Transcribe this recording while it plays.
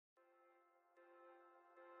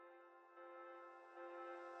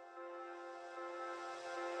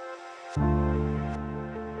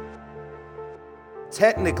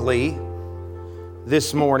Technically,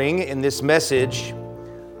 this morning in this message,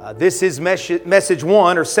 this is message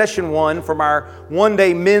one or session one from our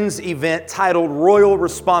one-day men's event titled Royal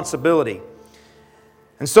Responsibility.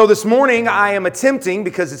 And so this morning I am attempting,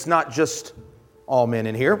 because it's not just all men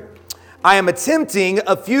in here, I am attempting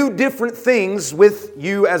a few different things with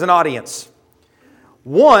you as an audience.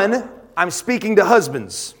 One, I'm speaking to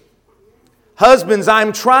husbands. Husbands,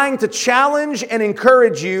 I'm trying to challenge and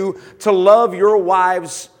encourage you to love your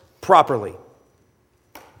wives properly.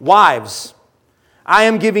 Wives, I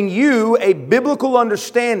am giving you a biblical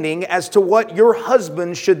understanding as to what your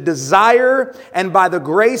husband should desire and by the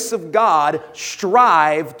grace of God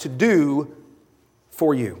strive to do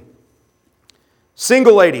for you.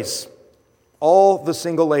 Single ladies, all the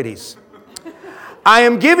single ladies, I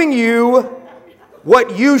am giving you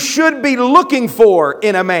what you should be looking for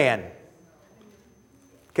in a man.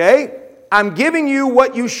 Okay? I'm giving you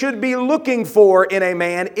what you should be looking for in a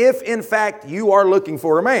man if, in fact, you are looking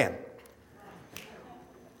for a man.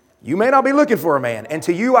 You may not be looking for a man, and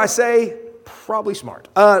to you I say, probably smart.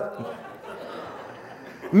 Men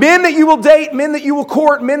that you will date, men that you will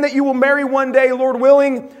court, men that you will marry one day, Lord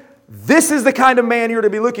willing, this is the kind of man you're to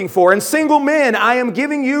be looking for. And single men, I am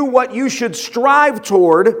giving you what you should strive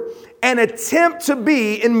toward and attempt to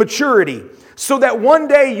be in maturity, so that one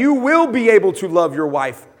day you will be able to love your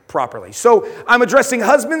wife properly. So I'm addressing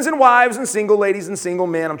husbands and wives and single ladies and single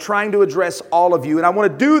men. I'm trying to address all of you. And I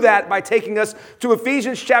want to do that by taking us to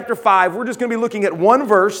Ephesians chapter 5. We're just going to be looking at one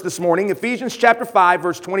verse this morning. Ephesians chapter 5,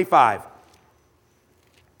 verse 25.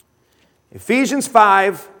 Ephesians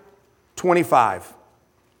 5, 25.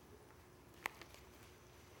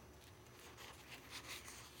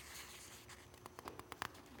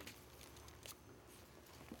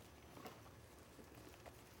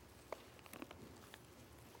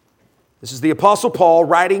 This is the Apostle Paul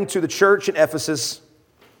writing to the church in Ephesus,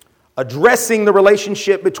 addressing the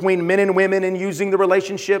relationship between men and women and using the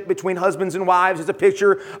relationship between husbands and wives as a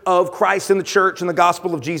picture of Christ and the church and the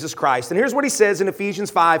gospel of Jesus Christ. And here's what he says in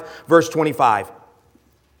Ephesians 5, verse 25.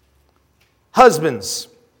 Husbands,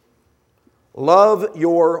 love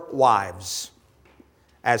your wives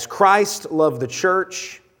as Christ loved the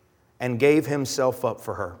church and gave himself up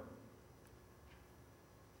for her.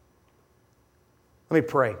 Let me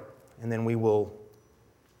pray. And then we will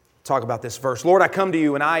talk about this verse. Lord, I come to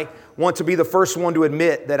you and I want to be the first one to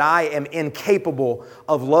admit that I am incapable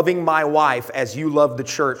of loving my wife as you love the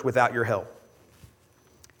church without your help.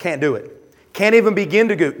 Can't do it. Can't even begin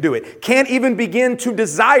to do it. Can't even begin to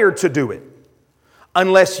desire to do it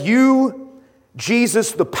unless you,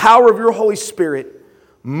 Jesus, the power of your Holy Spirit,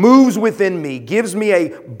 moves within me, gives me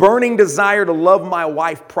a burning desire to love my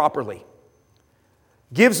wife properly.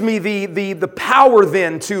 Gives me the power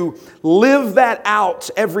then to live that out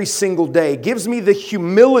every single day. Gives me the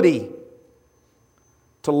humility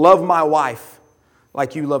to love my wife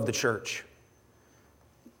like you love the church.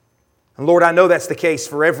 And Lord, I know that's the case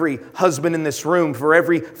for every husband in this room, for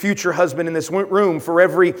every future husband in this room, for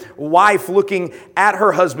every wife looking at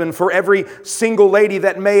her husband, for every single lady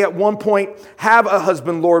that may at one point have a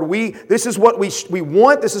husband, Lord. This is what we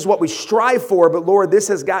want, this is what we strive for, but Lord, this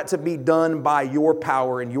has got to be done by your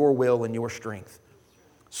power and your will and your strength.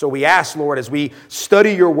 So we ask, Lord, as we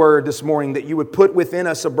study your word this morning, that you would put within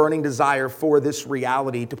us a burning desire for this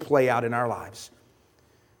reality to play out in our lives.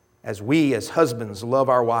 As we, as husbands, love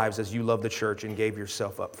our wives as you love the church and gave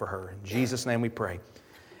yourself up for her. In Jesus' name we pray.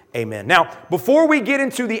 Amen. Now, before we get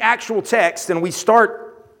into the actual text and we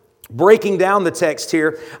start breaking down the text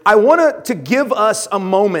here, I want to give us a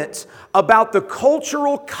moment about the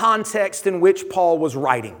cultural context in which Paul was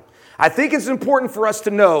writing. I think it's important for us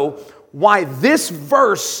to know why this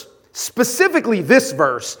verse, specifically this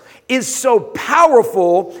verse, is so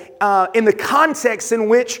powerful in the context in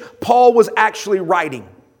which Paul was actually writing.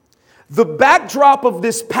 The backdrop of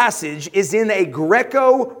this passage is in a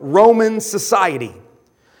Greco-Roman society.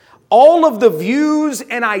 All of the views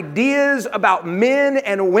and ideas about men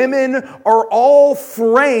and women are all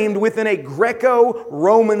framed within a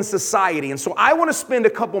Greco-Roman society. And so I want to spend a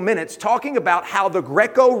couple minutes talking about how the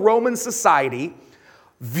Greco-Roman society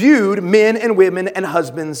viewed men and women and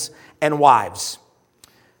husbands and wives.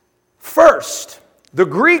 First, the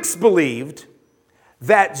Greeks believed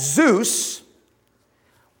that Zeus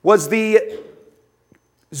and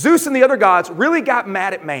the other gods really got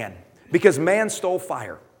mad at man because man stole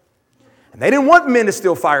fire. And they didn't want men to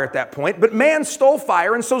steal fire at that point, but man stole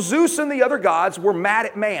fire, and so Zeus and the other gods were mad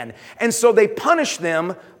at man. And so they punished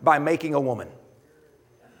them by making a woman.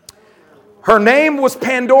 Her name was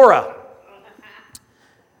Pandora.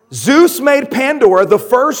 Zeus made Pandora the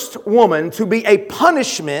first woman to be a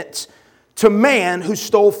punishment to man who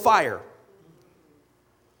stole fire.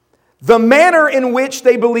 The manner in which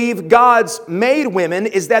they believe God's made women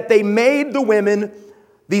is that they made the women,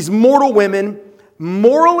 these mortal women,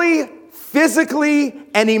 morally, physically,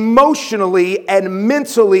 and emotionally and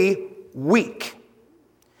mentally weak.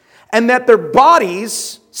 And that their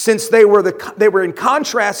bodies, since they were in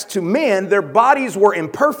contrast to men, their bodies were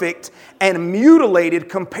imperfect and mutilated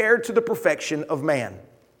compared to the perfection of man.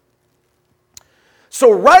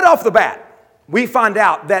 So right off the bat, we find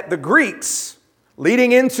out that the Greeks,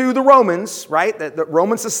 leading into the Romans, right, that the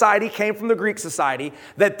Roman society came from the Greek society,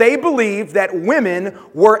 that they believed that women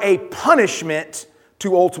were a punishment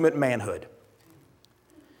to ultimate manhood.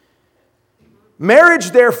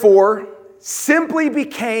 Marriage, therefore, simply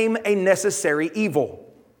became a necessary evil.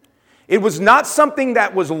 It was not something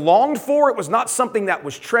that was longed for. It was not something that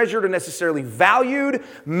was treasured or necessarily valued.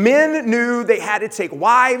 Men knew they had to take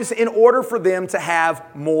wives in order for them to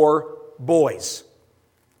have more boys,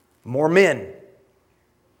 more men.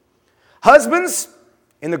 Husbands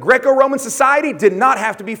in the Greco-Roman society did not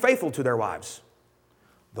have to be faithful to their wives.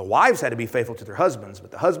 The wives had to be faithful to their husbands,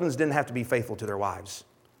 but the husbands didn't have to be faithful to their wives.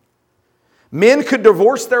 Men could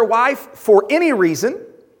divorce their wife for any reason.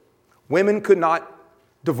 Women could not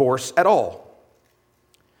divorce at all.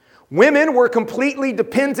 Women were completely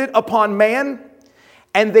dependent upon man,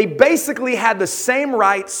 and they basically had the same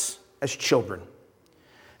rights as children.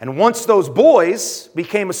 And once those boys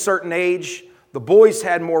became a certain age, the boys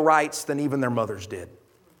had more rights than even their mothers did.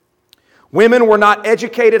 Women were not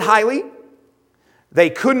educated highly. They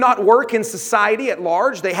could not work in society at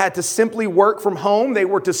large. They had to simply work from home. They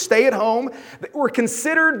were to stay at home. They were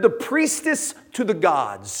considered the priestess to the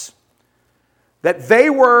gods. That they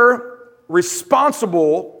were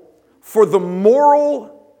responsible for the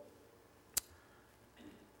moral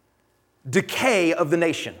decay of the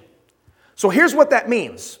nation. So here's what that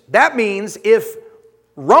means. That means if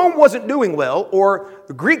Rome wasn't doing well, or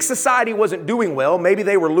the Greek society wasn't doing well, maybe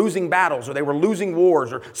they were losing battles, or they were losing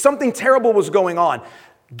wars, or something terrible was going on.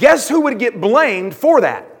 Guess who would get blamed for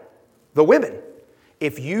that? The women.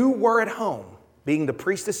 If you were at home, being the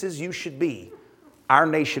priestesses you should be, our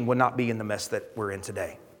nation would not be in the mess that we're in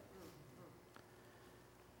today.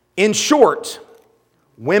 In short,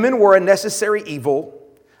 women were a necessary evil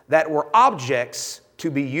that were objects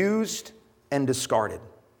to be used and discarded.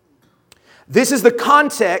 This is the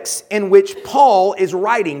context in which Paul is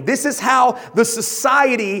writing. This is how the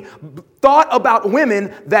society thought about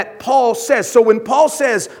women that Paul says. So when Paul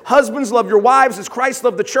says, husbands, love your wives as Christ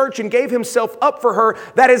loved the church and gave himself up for her,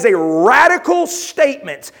 that is a radical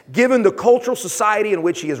statement given the cultural society in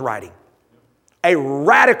which he is writing. A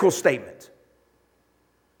radical statement.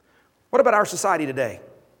 What about our society today?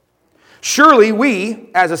 Surely we,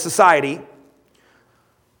 as a society,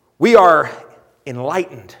 we are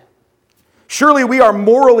enlightened. Surely we are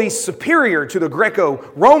morally superior to the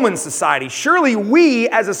Greco-Roman society. Surely we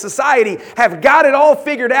as a society have got it all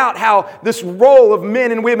figured out how this role of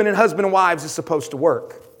men and women and husband and wives is supposed to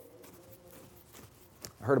work.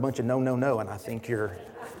 I heard a bunch of no, and I think you're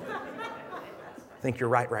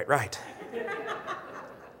right.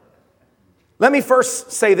 Let me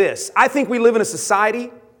first say this. I think we live in a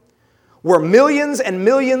society where millions and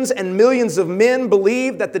millions and millions of men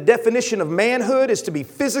believe that the definition of manhood is to be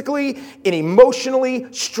physically and emotionally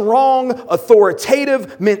strong,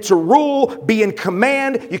 authoritative, meant to rule, be in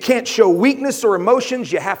command. You can't show weakness or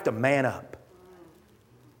emotions. You have to man up.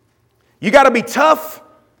 You got to be tough,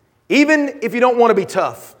 even if you don't want to be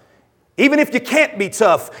tough. Even if you can't be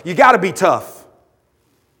tough, you got to be tough.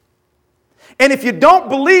 And if you don't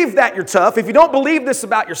believe that you're tough, if you don't believe this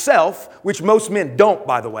about yourself, which most men don't,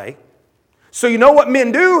 by the way, so you know what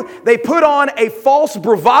men do? They put on a false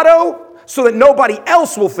bravado so that nobody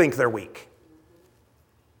else will think they're weak.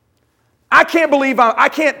 I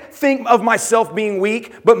can't think of myself being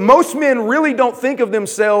weak, but most men really don't think of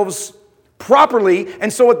themselves properly.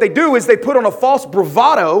 And so what they do is they put on a false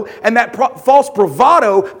bravado, and that false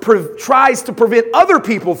bravado tries to prevent other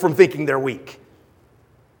people from thinking they're weak.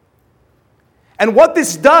 And what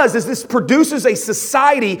this does is this produces a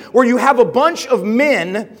society where you have a bunch of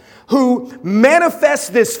men who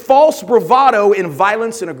manifest this false bravado in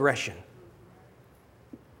violence and aggression.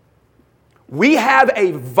 We have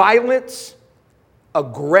a violent,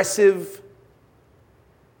 aggressive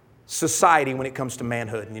society when it comes to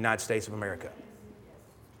manhood in the United States of America.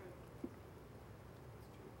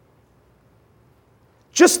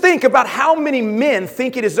 Just think about how many men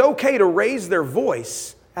think it is okay to raise their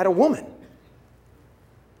voice at a woman.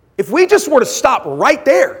 If we just were to stop right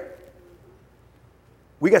there,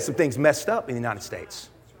 we got some things messed up in the United States.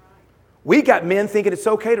 We got men thinking it's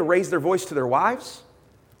okay to raise their voice to their wives.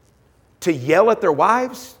 to yell at their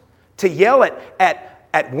wives, to yell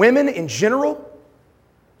at women in general.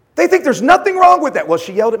 They think there's nothing wrong with that. Well,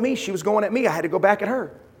 she yelled at me. She was going at me. I had to go back at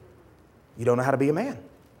her. You don't know how to be a man.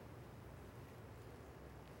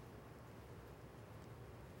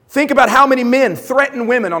 Think about how many men threaten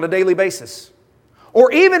women on a daily basis,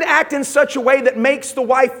 or even act in such a way that makes the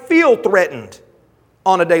wife feel threatened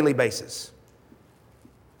on a daily basis.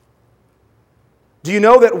 Do you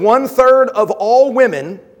know that 1/3 of all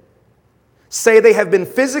women say they have been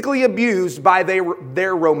physically abused by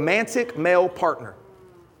their romantic male partner?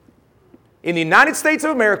 In the United States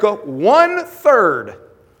of America, 1/3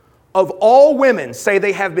 of all women say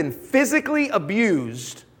they have been physically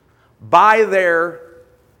abused by their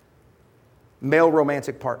male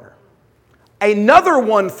romantic partner. Another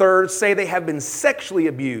 1/3 say they have been sexually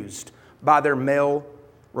abused by their male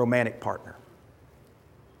romantic partner.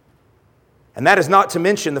 And that is not to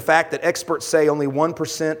mention the fact that experts say only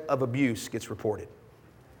 1% of abuse gets reported.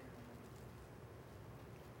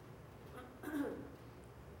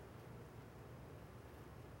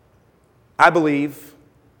 I believe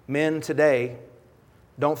men today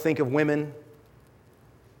don't think of women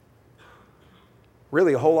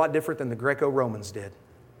really a whole lot different than the Greco-Romans did.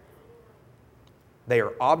 They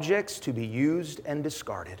are objects to be used and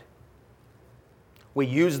discarded. We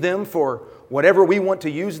use them for whatever we want to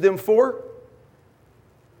use them for,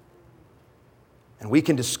 and we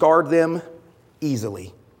can discard them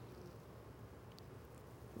easily.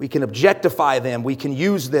 We can objectify them. We can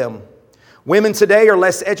use them. Women today are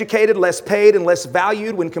less educated, less paid, and less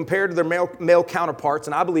valued when compared to their male counterparts,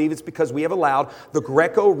 and I believe it's because we have allowed the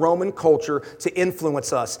Greco-Roman culture to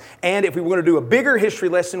influence us. And if we want to do a bigger history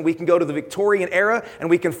lesson, we can go to the Victorian era, and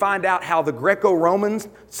we can find out how the Greco-Roman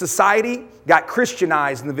society got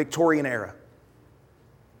Christianized in the Victorian era.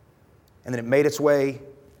 And then it made its way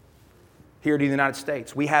here to the United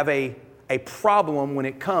States. We have a problem when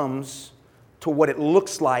it comes to what it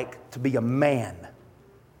looks like to be a man.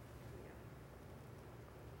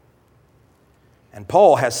 And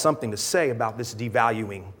Paul has something to say about this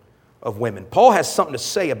devaluing of women. Paul has something to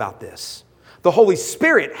say about this. The Holy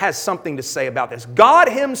Spirit has something to say about this. God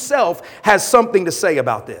Himself has something to say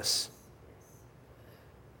about this.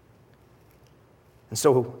 And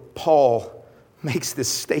so Paul makes this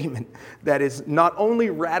statement that is not only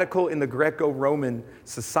radical in the Greco-Roman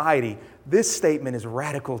society, this statement is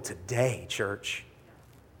radical today, church.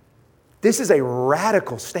 This is a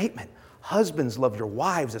radical statement. Husbands, love your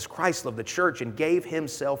wives as Christ loved the church and gave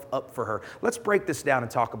Himself up for her. Let's break this down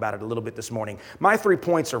and talk about it a little bit this morning. My 3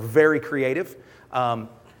 points are very creative.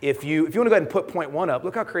 If you want to go ahead and put point 1 up,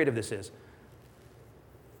 look how creative this is.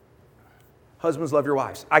 Husbands, love your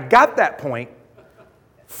wives. I got that point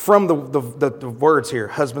from the words here,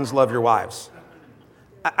 husbands, love your wives.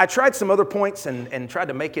 I tried some other points and tried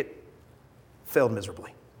to make it, failed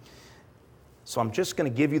miserably. So I'm just going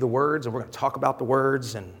to give you the words, and we're going to talk about the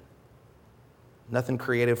words, and nothing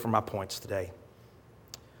creative for my points today.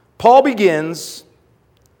 Paul begins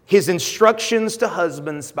his instructions to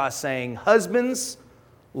husbands by saying, husbands,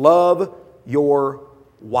 love your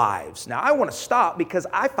wives. Now, I want to stop because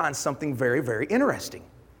I find something very, very interesting.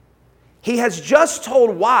 He has just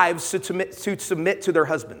told wives to submit to their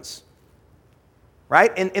husbands.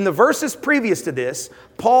 Right? In the verses previous to this,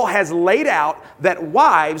 Paul has laid out that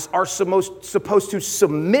wives are supposed to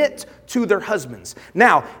submit to their husbands.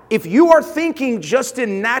 Now, if you are thinking just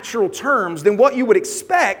in natural terms, then what you would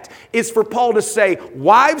expect is for Paul to say,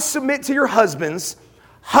 wives, submit to your husbands.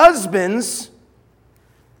 Husbands,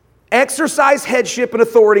 exercise headship and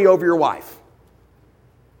authority over your wife.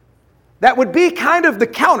 That would be kind of the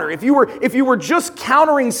counter. If you were just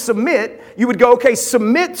countering submit, you would go, okay,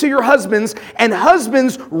 submit to your husbands, and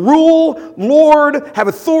husbands rule, lord, have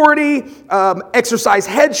authority, exercise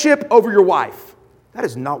headship over your wife. That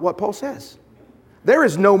is not what Paul says. There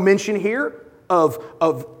is no mention here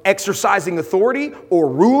of exercising authority or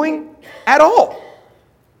ruling at all.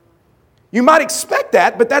 You might expect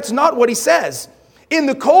that, but that's not what he says. In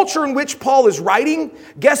the culture in which Paul is writing,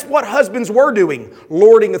 guess what husbands were doing?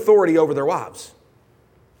 Lording authority over their wives.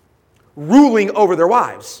 Ruling over their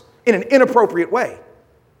wives in an inappropriate way.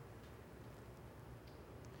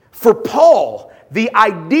 For Paul, the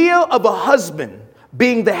idea of a husband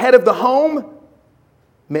being the head of the home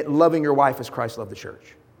meant loving your wife as Christ loved the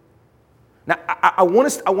church. Now, I want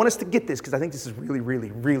us to get this because I think this is really,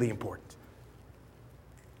 really, really important.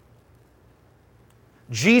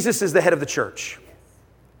 Jesus is the head of the church.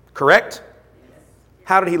 Correct?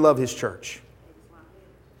 How did He love His church?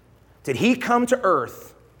 Did He come to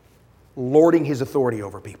earth lording His authority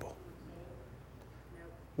over people?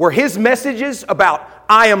 Were His messages about,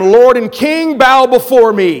 I am Lord and King, bow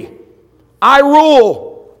before me? I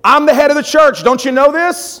rule. I'm the head of the church. Don't you know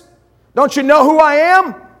this? Don't you know who I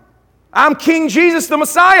am? I'm King Jesus the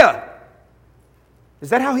Messiah. Is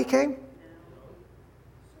that how he came?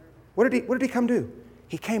 What did he come do?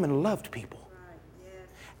 He came and loved people.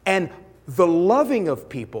 And the loving of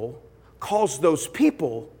people caused those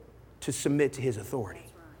people to submit to his authority.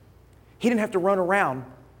 He didn't have to run around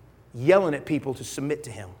yelling at people to submit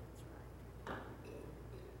to him.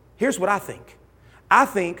 Here's what I think. I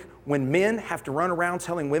think when men have to run around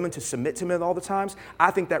telling women to submit to men all the times,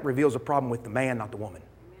 I think that reveals a problem with the man, not the woman.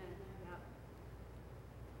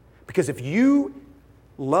 Because if you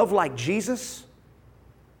love like Jesus,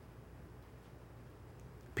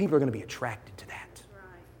 people are going to be attracted to that.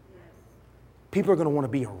 People are going to want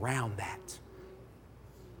to be around that.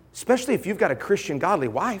 Especially if you've got a Christian, godly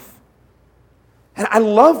wife. And I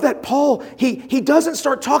love that Paul, he doesn't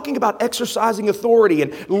start talking about exercising authority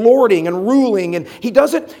and lording and ruling. And he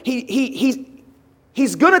doesn't,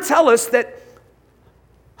 he's going to tell us that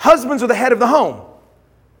husbands are the head of the home.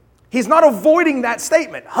 He's not avoiding that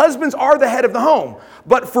statement. Husbands are the head of the home.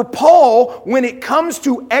 But for Paul, when it comes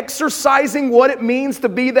to exercising what it means to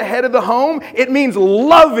be the head of the home, it means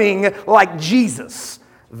loving like Jesus.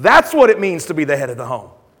 That's what it means to be the head of the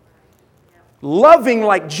home. Loving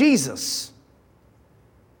like Jesus.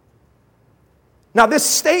 Now, this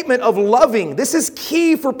statement of loving, this is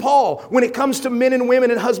key for Paul when it comes to men and women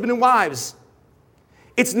and husband and wives.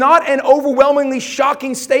 It's not an overwhelmingly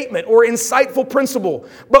shocking statement or insightful principle.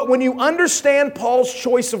 But when you understand Paul's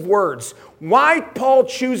choice of words, why Paul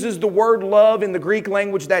chooses the word love in the Greek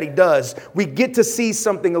language that he does, we get to see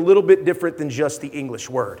something a little bit different than just the English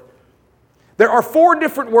word. There are 4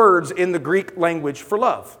 different words in the Greek language for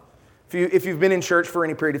love. If you've been in church for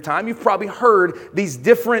any period of time, you've probably heard these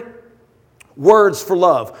different words for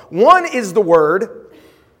love. One is the word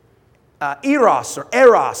eros or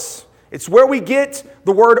eros. It's where we get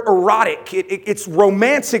the word erotic. It's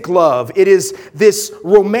romantic love. It is this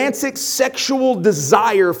romantic sexual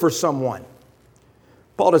desire for someone.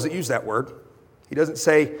 Paul doesn't use that word. He doesn't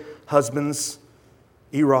say, husbands,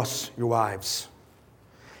 eros, your wives.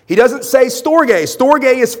 He doesn't say storge.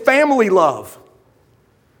 Storge is family love.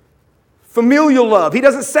 Familial love. He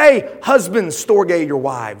doesn't say, husbands, storge your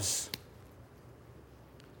wives.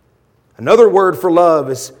 Another word for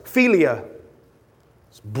love is philia.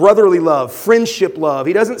 Brotherly love, friendship love.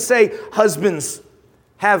 He doesn't say husbands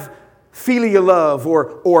have philia love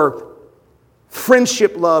or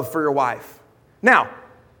friendship love for your wife. Now,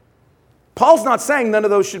 Paul's not saying none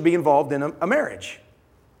of those should be involved in a marriage.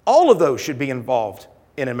 All of those should be involved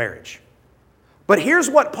in a marriage. But here's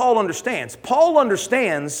what Paul understands. Paul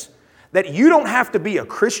understands that you don't have to be a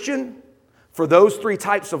Christian for those 3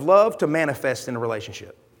 types of love to manifest in a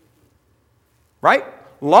relationship. Right?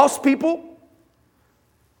 Lost people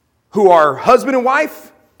who are husband and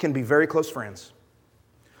wife can be very close friends.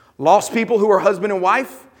 Lost people who are husband and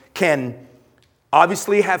wife can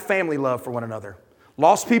obviously have family love for one another.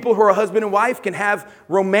 Lost people who are husband and wife can have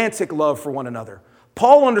romantic love for one another.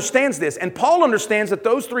 Paul understands this, and Paul understands that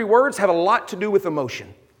those 3 words have a lot to do with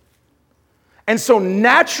emotion. And so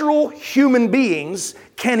natural human beings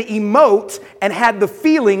can emote and have the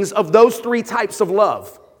feelings of those 3 types of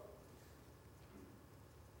love.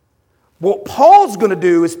 What Paul's going to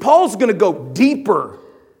do is Paul's going to go deeper.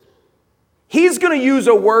 He's going to use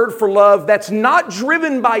a word for love that's not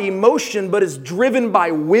driven by emotion, but is driven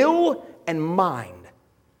by will and mind,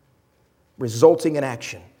 resulting in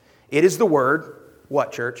action. It is the word,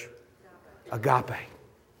 what, church? Agape.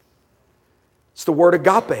 It's the word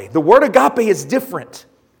agape. The word agape is different.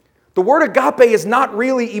 The word agape is not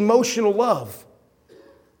really emotional love.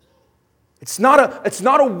 It's not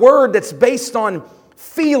a word that's based on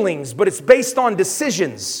feelings, but it's based on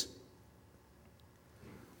decisions.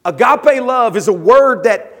 Agape love is a word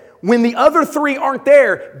that when the other 3 aren't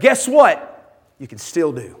there, guess what? You can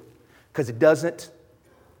still do. Because it doesn't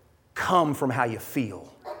come from how you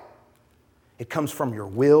feel. It comes from your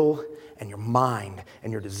will and your mind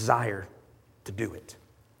and your desire to do it.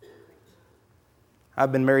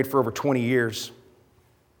 I've been married for over 20 years.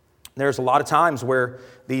 There's a lot of times where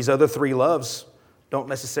these other 3 loves don't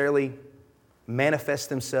necessarily manifest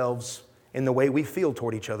themselves in the way we feel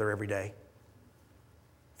toward each other every day.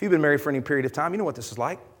 If you've been married for any period of time, you know what this is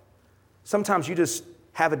like. Sometimes you just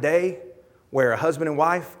have a day where a husband and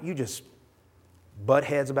wife, you just butt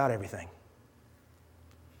heads about everything.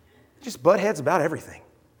 Just butt heads about everything.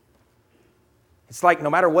 It's like no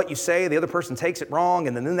matter what you say, the other person takes it wrong,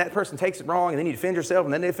 and then that person takes it wrong, and then you defend yourself,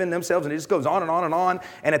 and then they defend themselves, and it just goes on and on and on.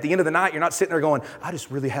 And at the end of the night, you're not sitting there going, I just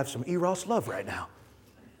really have some eros love right now.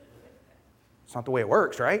 It's not the way it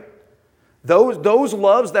works, right? Those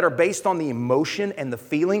loves that are based on the emotion and the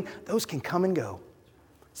feeling, those can come and go.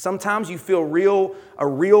 Sometimes you feel a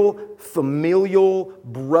real familial,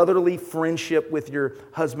 brotherly friendship with your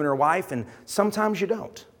husband or wife, and sometimes you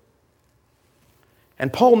don't.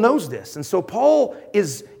 And Paul knows this. And so Paul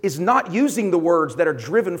is not using the words that are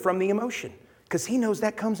driven from the emotion, because he knows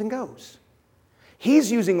that comes and goes.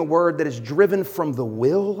 He's using a word that is driven from the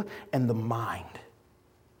will and the mind.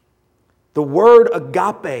 The word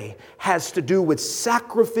agape has to do with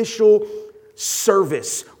sacrificial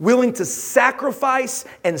service, willing to sacrifice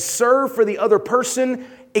and serve for the other person,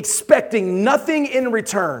 expecting nothing in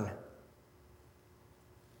return.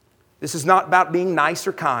 This is not about being nice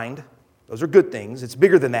or kind. Those are good things. It's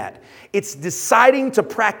bigger than that. It's deciding to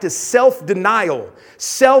practice self-denial,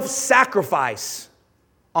 self-sacrifice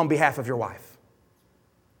on behalf of your wife.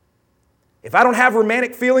 If I don't have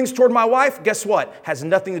romantic feelings toward my wife, guess what? Has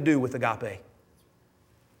nothing to do with agape.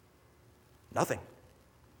 Nothing.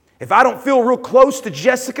 If I don't feel real close to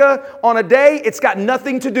Jessica on a day, it's got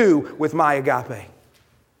nothing to do with my agape.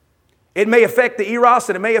 It may affect the eros,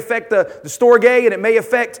 and it may affect the storge, and it may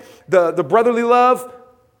affect the brotherly love.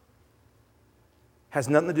 Has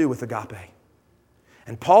nothing to do with agape.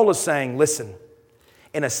 And Paul is saying, listen,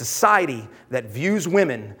 in a society that views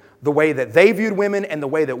women the way that they viewed women and the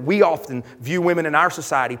way that we often view women in our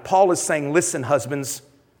society, Paul is saying, listen, husbands,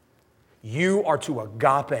 you are to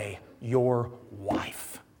agape your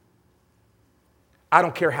wife. I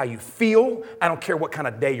don't care how you feel. I don't care what kind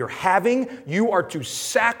of day you're having. You are to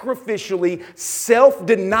sacrificially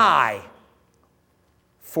self-deny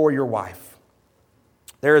for your wife.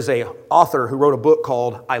 There is an author who wrote a book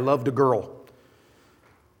called I Loved a Girl.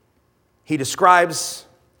 He describes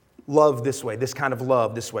love this way, this kind of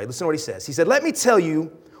love this way. Listen to what he says. He said, let me tell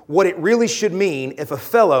you what it really should mean if a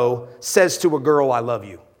fellow says to a girl, I love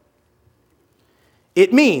you.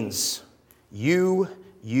 It means you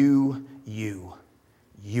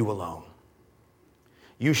alone.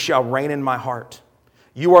 You shall reign in my heart.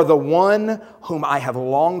 You are the one whom I have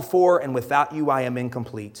longed for, and without you I am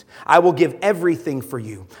incomplete. I will give everything for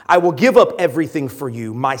you. I will give up everything for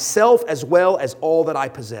you, myself as well as all that I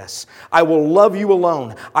possess. I will love you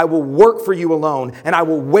alone. I will work for you alone, and I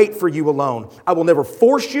will wait for you alone. I will never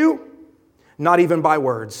force you, not even by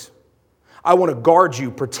words. I want to guard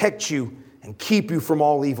you, protect you, and keep you from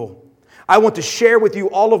all evil. I want to share with you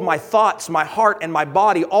all of my thoughts, my heart, and my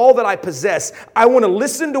body, all that I possess. I want to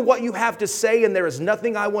listen to what you have to say, and there is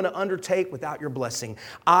nothing I want to undertake without your blessing.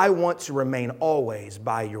 I want to remain always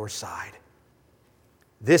by your side.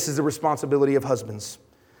 This is the responsibility of husbands,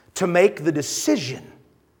 to make the decision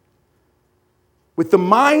with the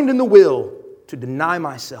mind and the will to deny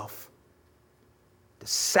myself, to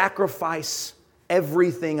sacrifice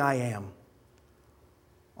everything I am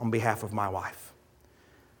on behalf of my wife.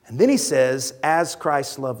 And then he says, as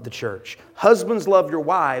Christ loved the church. Husbands, love your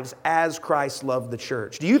wives as Christ loved the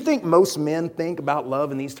church. Do you think most men think about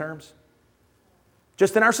love in these terms?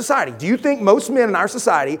 Just in our society. Do you think most men in our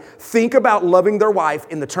society think about loving their wife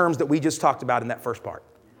in the terms that we just talked about in that first part?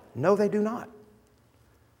 No, they do not.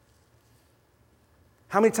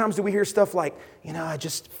 How many times do we hear stuff like, I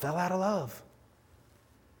just fell out of love?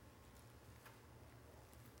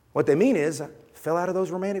 What they mean is, I fell out of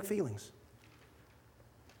those romantic feelings.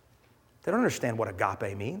 They don't understand what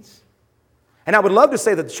agape means. And I would love to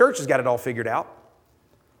say that the church has got it all figured out,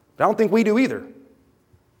 but I don't think we do either.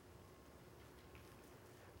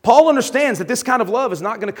 Paul understands that this kind of love is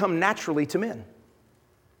not going to come naturally to men.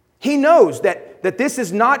 He knows that this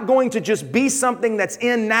is not going to just be something that's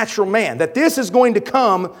in natural man, that this is going to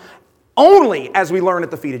come only as we learn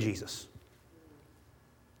at the feet of Jesus.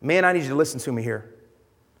 Men, I need you to listen to me here.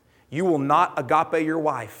 You will not agape your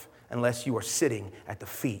wife unless you are sitting at the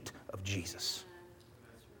feet of Jesus.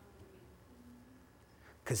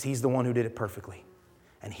 Because he's the one who did it perfectly.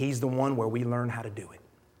 And he's the one where we learn how to do it.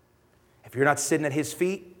 If you're not sitting at his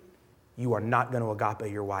feet, you are not going to agape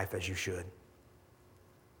your wife as you should.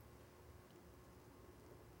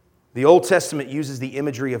 The Old Testament uses the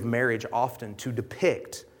imagery of marriage often to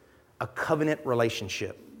depict a covenant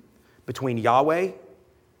relationship between Yahweh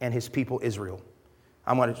and his people Israel.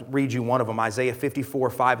 I'm going to read you one of them. Isaiah 54,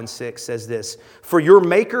 5 and 6 says this. For your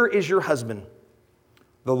maker is your husband.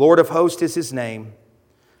 The Lord of hosts is his name.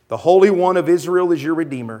 The Holy One of Israel is your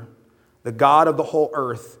Redeemer. The God of the whole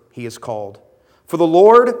earth he is called. For the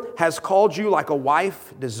Lord has called you like a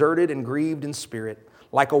wife deserted and grieved in spirit,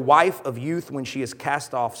 like a wife of youth when she is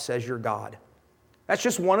cast off, says your God. That's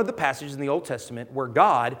just one of the passages in the Old Testament where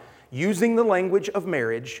God, using the language of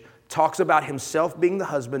marriage, talks about himself being the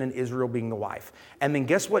husband and Israel being the wife. And then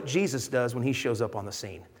guess what Jesus does when he shows up on the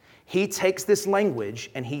scene? he takes this language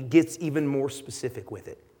and he gets even more specific with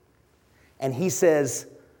it. And he says,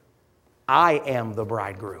 I am the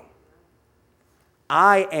bridegroom.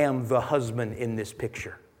 I am the husband in this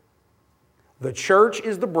picture. The church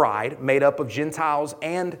is the bride made up of Gentiles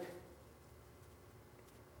and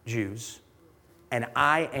Jews, and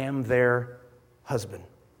I am their husband.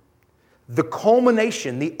 The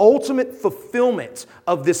culmination, the ultimate fulfillment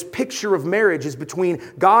of this picture of marriage is between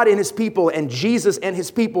God and His people and Jesus and His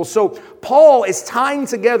people. So Paul is tying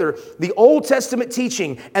together the Old Testament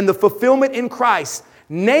teaching and the fulfillment in Christ,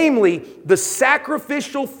 namely the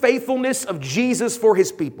sacrificial faithfulness of Jesus for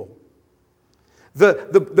His people.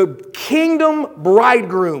 The kingdom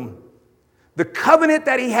bridegroom, the covenant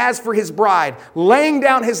that He has for His bride, laying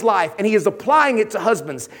down His life, and He is applying it to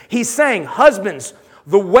husbands. He's saying, husbands,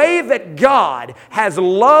 the way that God has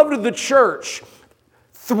loved the church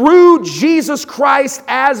through Jesus Christ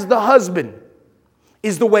as the husband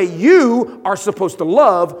is the way you are supposed to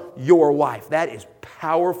love your wife. That is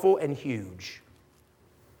powerful and huge.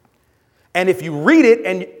 And if you read it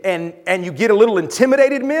and you get a little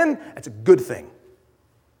intimidated, men, that's a good thing.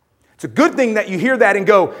 It's a good thing that you hear that and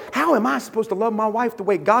go, how am I supposed to love my wife the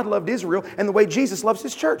way God loved Israel and the way Jesus loves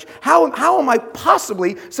His church? How am I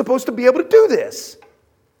possibly supposed to be able to do this?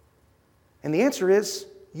 And the answer is,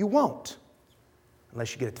 you won't,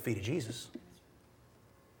 unless you get at the feet of Jesus.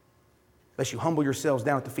 Unless you humble yourselves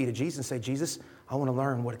down at the feet of Jesus and say, Jesus, I want to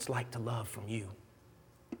learn what it's like to love from you.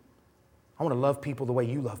 I want to love people the way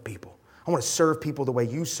you love people. I want to serve people the way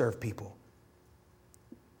you serve people.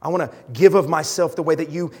 I want to give of myself the way that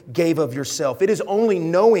you gave of yourself. It is only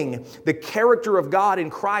knowing the character of God in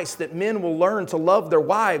Christ that men will learn to love their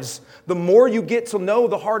wives. The more you get to know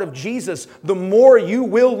the heart of Jesus, the more you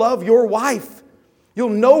will love your wife. You'll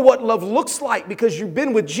know what love looks like because you've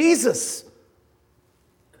been with Jesus.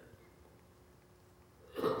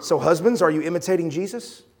 So husbands, are you imitating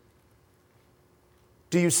Jesus?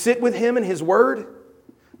 Do you sit with Him in His Word?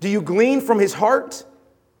 Do you glean from His heart?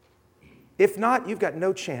 If not, you've got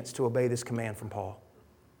no chance to obey this command from Paul.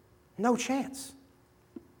 No chance.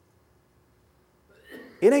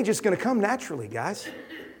 It ain't just going to come naturally, guys.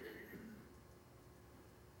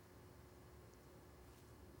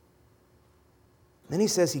 Then he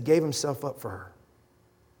says He gave Himself up for her.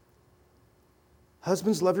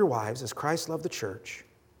 Husbands, love your wives as Christ loved the church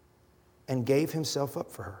and gave Himself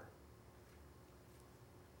up for her.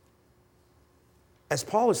 As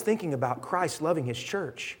Paul is thinking about Christ loving His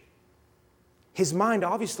church, his mind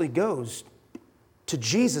obviously goes to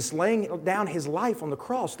Jesus laying down His life on the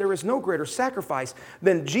cross. There is no greater sacrifice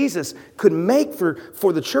than Jesus could make for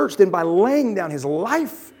the church than by laying down His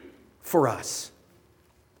life for us.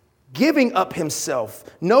 Giving up Himself.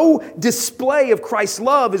 No display of Christ's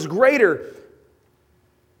love is greater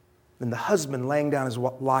than the husband laying down his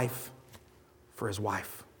life for his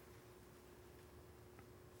wife.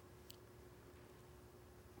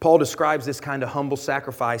 Paul describes this kind of humble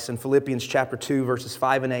sacrifice in Philippians chapter 2, verses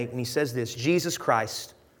 5 and 8, and he says this, Jesus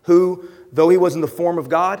Christ, who, though He was in the form of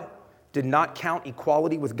God, did not count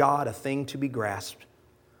equality with God a thing to be grasped,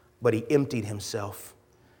 but He emptied Himself,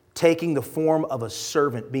 taking the form of a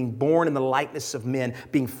servant, being born in the likeness of men,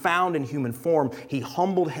 being found in human form, He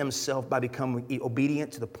humbled Himself by becoming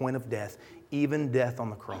obedient to the point of death, even death on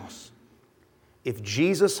the cross. If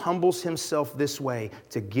Jesus humbles Himself this way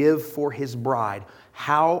to give for His bride,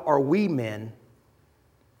 how are we men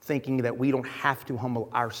thinking that we don't have to humble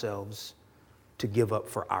ourselves to give up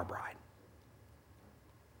for our bride?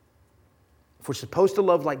 If we're supposed to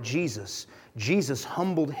love like Jesus, Jesus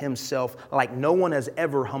humbled Himself like no one has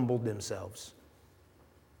ever humbled themselves.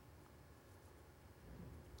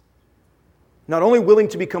 Not only willing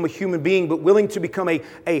to become a human being, but willing to become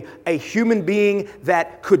a human being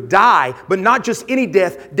that could die, but not just any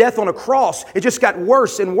death on a cross. It just got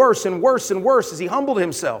worse and worse and worse and worse as He humbled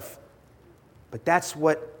Himself. But that's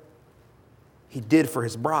what He did for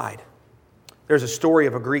His bride. There's a story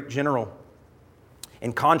of a Greek general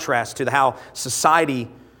in contrast to how society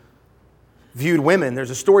viewed women. There's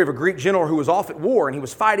a story of a Greek general who was off at war, and he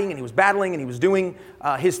was fighting, and he was battling, and he was doing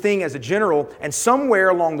his thing as a general, and somewhere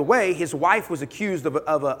along the way, his wife was accused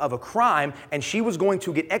of a crime, and she was going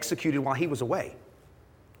to get executed while he was away.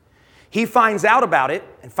 He finds out about it,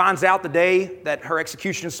 and finds out the day that her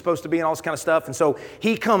execution is supposed to be and all this kind of stuff, and so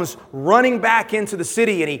he comes running back into the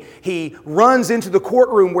city, and he runs into the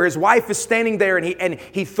courtroom where his wife is standing there, and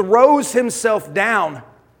he throws himself down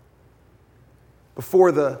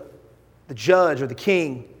before the judge or the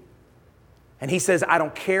king. And he says, I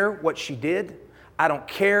don't care what she did. I don't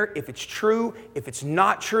care if it's true. If it's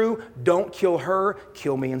not true, don't kill her.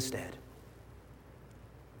 Kill me instead.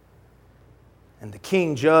 And the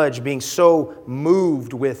king judge being so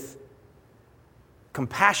moved with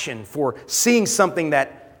compassion for seeing something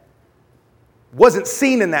that wasn't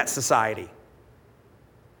seen in that society,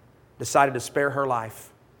 decided to spare her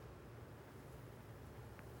life.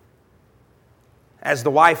 As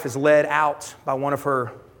the wife is led out by one of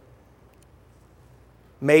her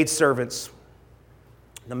maidservants,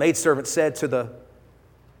 the maidservant said to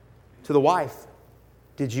the wife,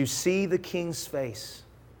 "Did you see the king's face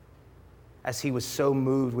as he was so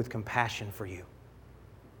moved with compassion for you?"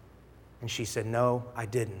 And she said, "No, I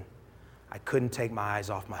didn't. I couldn't take my eyes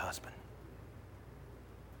off my husband."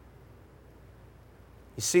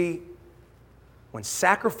 You see, when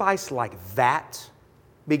sacrifice like that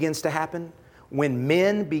begins to happen, when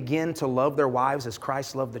men begin to love their wives as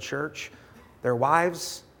Christ loved the church, their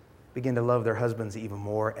wives begin to love their husbands even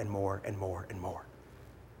more and more and more and more.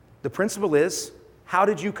 The principle is, how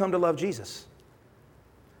did you come to love Jesus?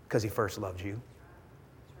 Because he first loved you.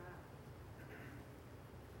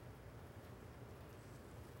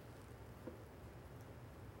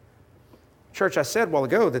 Church, I said a while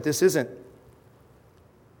ago that this isn't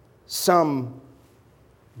some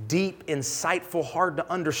deep, insightful, hard to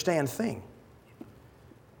understand thing.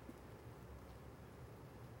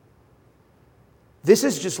 This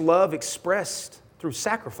is just love expressed through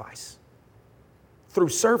sacrifice, through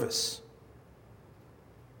service.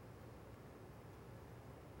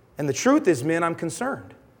 And the truth is, men, I'm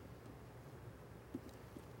concerned.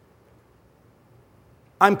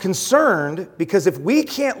 I'm concerned because if we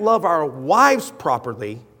can't love our wives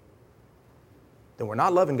properly, then we're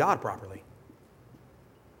not loving God properly.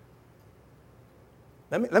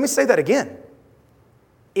 Let me say that again.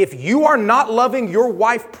 If you are not loving your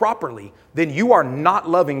wife properly, then you are not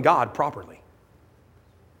loving God properly.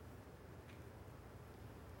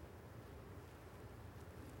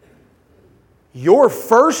 Your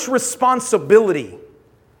first responsibility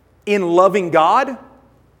in loving God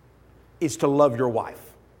is to love your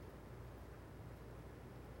wife.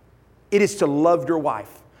 It is to love your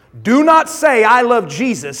wife. Do not say, "I love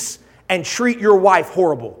Jesus," and treat your wife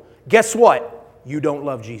horrible. Guess what? You don't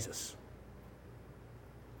love Jesus.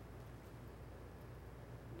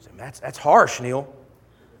 That's harsh, Neil.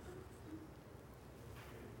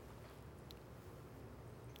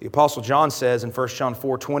 The Apostle John says in 1 John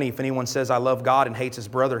 4:20, "If anyone says, 'I love God,' and hates his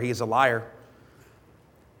brother, he is a liar.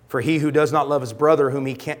 For he who does not love his brother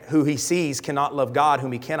who he sees cannot love God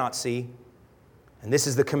whom he cannot see. And this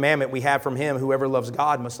is the commandment we have from him: whoever loves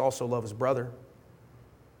God must also love his brother."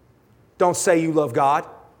 Don't say you love God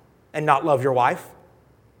and not love your wife.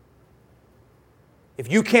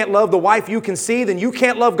 If you can't love the wife you can see, then you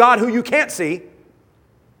can't love God who you can't see.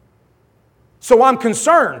 So I'm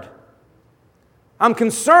concerned. I'm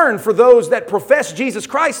concerned for those that profess Jesus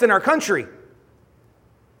Christ in our country.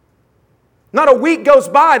 Not a week goes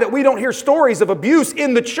by that we don't hear stories of abuse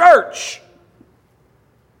in the church.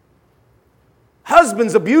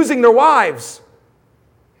 Husbands abusing their wives.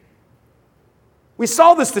 We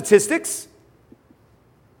saw the statistics.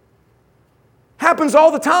 Happens all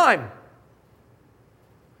the time.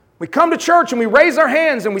 We come to church and we raise our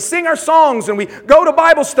hands and we sing our songs and we go to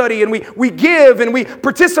Bible study and we give and we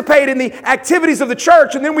participate in the activities of the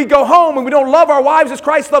church, and then we go home and we don't love our wives as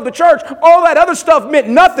Christ loved the church. All that other stuff meant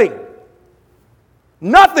nothing.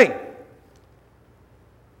 Nothing.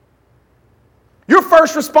 Your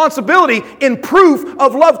first responsibility in proof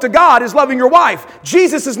of love to God is loving your wife.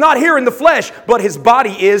 Jesus is not here in the flesh, but his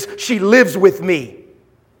body is. She lives with me.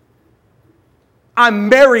 I'm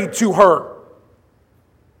married to her.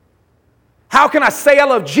 How can I say I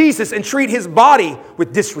love Jesus and treat his body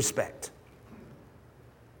with disrespect?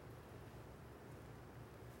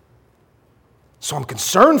 So I'm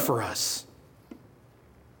concerned for us.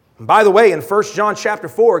 And by the way, in 1 John chapter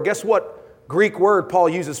 4, guess what Greek word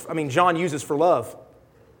John uses for love?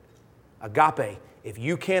 Agape. If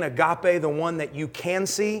you can't agape the one that you can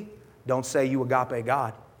see, don't say you agape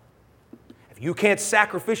God. If you can't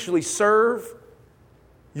sacrificially serve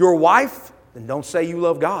your wife, then don't say you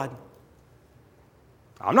love God.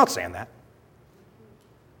 I'm not saying that.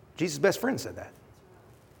 Jesus' best friend said that.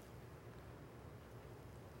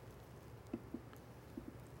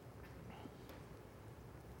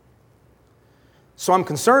 So I'm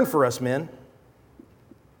concerned for us men.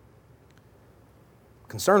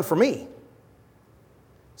 Concerned for me.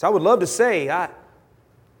 So I would love to say I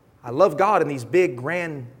love God in these big,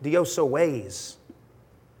 grandioso ways.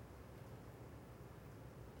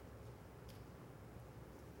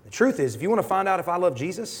 The truth is, if you want to find out if I love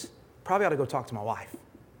Jesus, probably ought to go talk to my wife.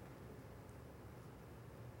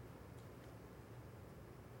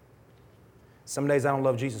 Some days I don't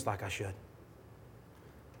love Jesus like I should.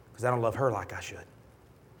 because I don't love her like I should.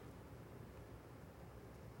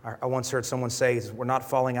 I once heard someone say, we're not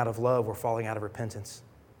falling out of love, we're falling out of repentance.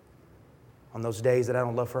 On those days that I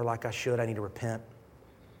don't love her like I should, I need to repent.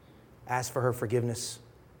 Ask for her forgiveness.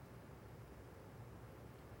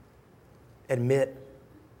 Admit,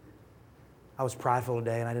 I was prideful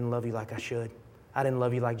today and I didn't love you like I should. I didn't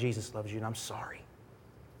love you like Jesus loves you, and I'm sorry.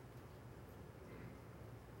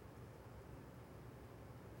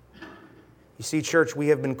 You see, church, we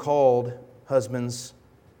have been called, husbands,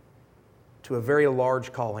 to a very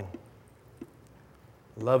large calling.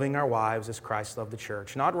 Loving our wives as Christ loved the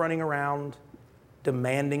church. Not running around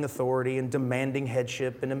demanding authority and demanding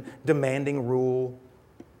headship and demanding rule.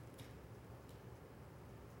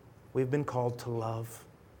 We've been called to love.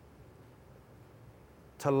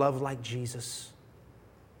 To love like Jesus.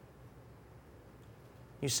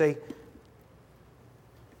 You say,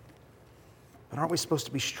 but aren't we supposed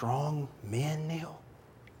to be strong men, Neil?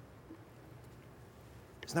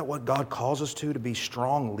 Isn't that what God calls us to be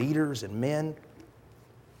strong leaders and men?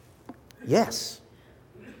 Yes.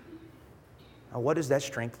 Now, what does that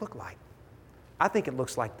strength look like? I think it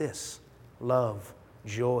looks like this: love,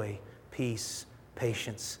 joy, peace,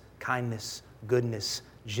 patience, kindness, goodness,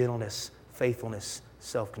 gentleness, faithfulness,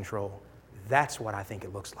 self-control. That's what I think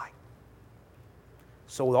it looks like.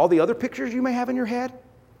 So with all the other pictures you may have in your head,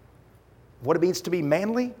 what it means to be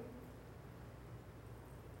manly,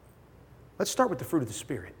 let's start with the fruit of the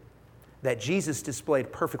Spirit that Jesus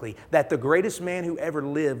displayed perfectly, that the greatest man who ever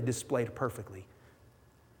lived displayed perfectly.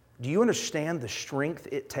 Do you understand the strength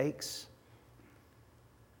it takes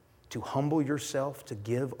to humble yourself to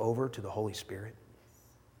give over to the Holy Spirit?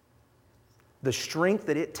 The strength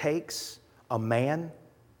that it takes a man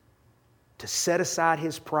to set aside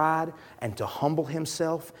his pride and to humble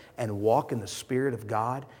himself and walk in the Spirit of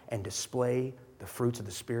God and display the fruits of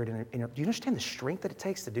the Spirit. Do you understand the strength that it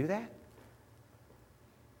takes to do that?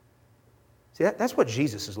 See, that's what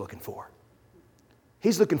Jesus is looking for.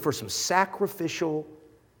 He's looking for some sacrificial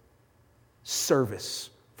service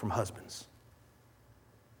from husbands.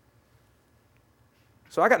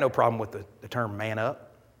 So I got no problem with the term man up.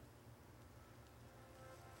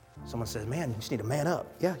 Someone says, man, you just need to man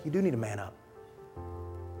up. Yeah, you do need to man up.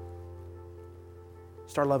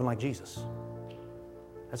 Start loving like Jesus.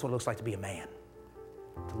 That's what it looks like to be a man,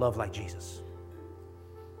 to love like Jesus.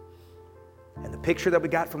 And the picture that we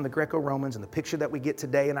got from the Greco-Romans and the picture that we get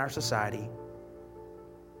today in our society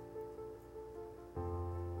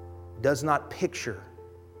does not picture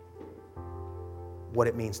what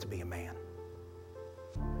it means to be a man.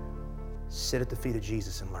 Sit at the feet of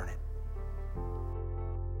Jesus and learn it.